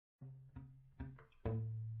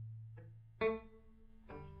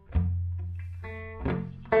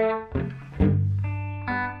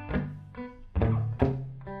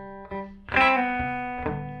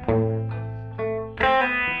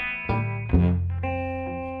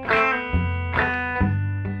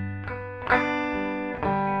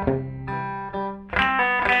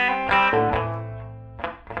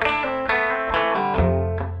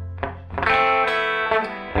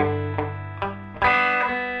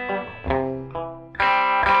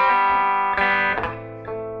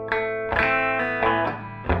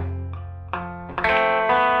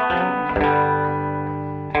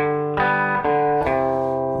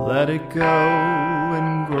it go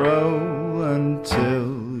and grow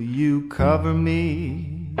until you cover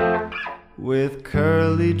me with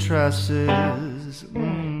curly tresses.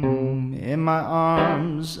 In my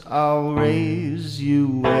arms I'll raise you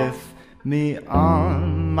with me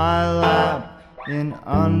on my lap in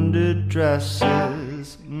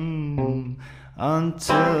underdresses,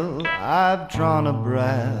 until I've drawn a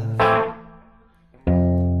breath,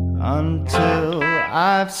 until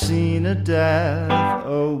I've seen a death.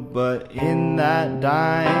 Oh, but in that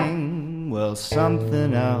dying, well,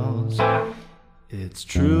 something else, it's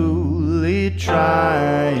truly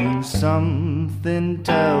trying. Something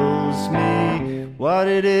tells me what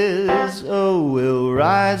it is, oh, we'll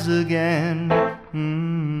rise again.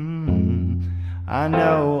 I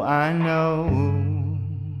know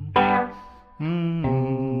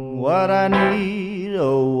what I need,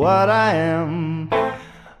 oh, what I am,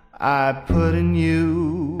 I put in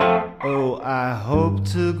you, oh, I hope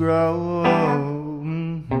to grow.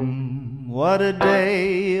 What a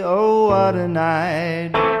day, oh, what a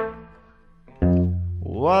night,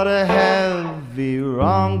 what a heavy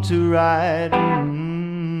wrong to right,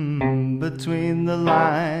 between the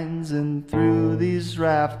lines and through these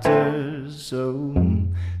rafters, so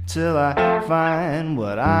till I find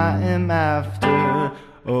what I am after,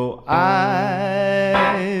 oh,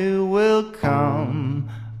 I will come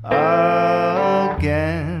again.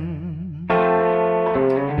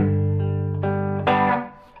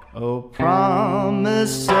 Oh,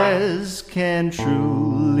 promises can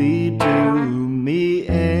truly do me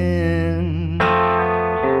in,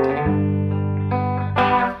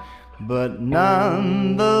 but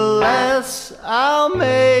nonetheless I'll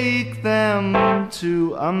make them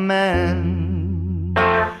to amend.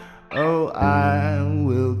 Oh, I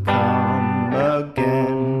will come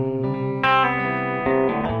again.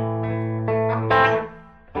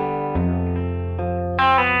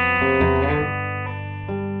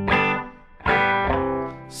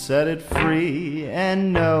 Set it free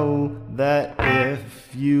and know that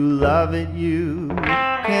if you love it, you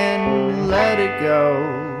can let it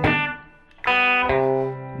go.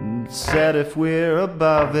 Said if we're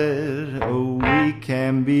above it, oh, we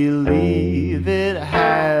can believe it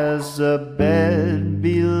has a bed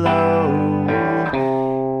below.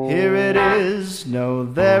 Here it is, no,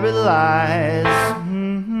 there it lies.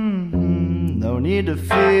 No need to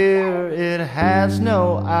fear, it has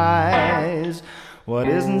no eyes. What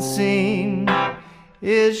isn't seen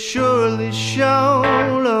is surely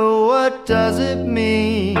shown. Oh, what does it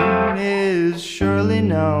mean is surely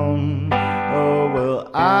known. Oh,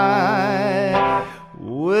 well, I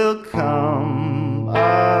will come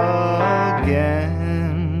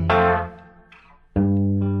again.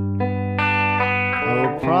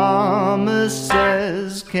 Oh,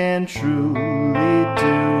 promises can truly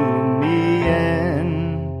do me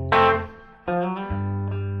in,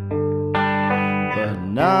 but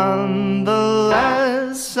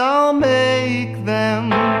nonetheless,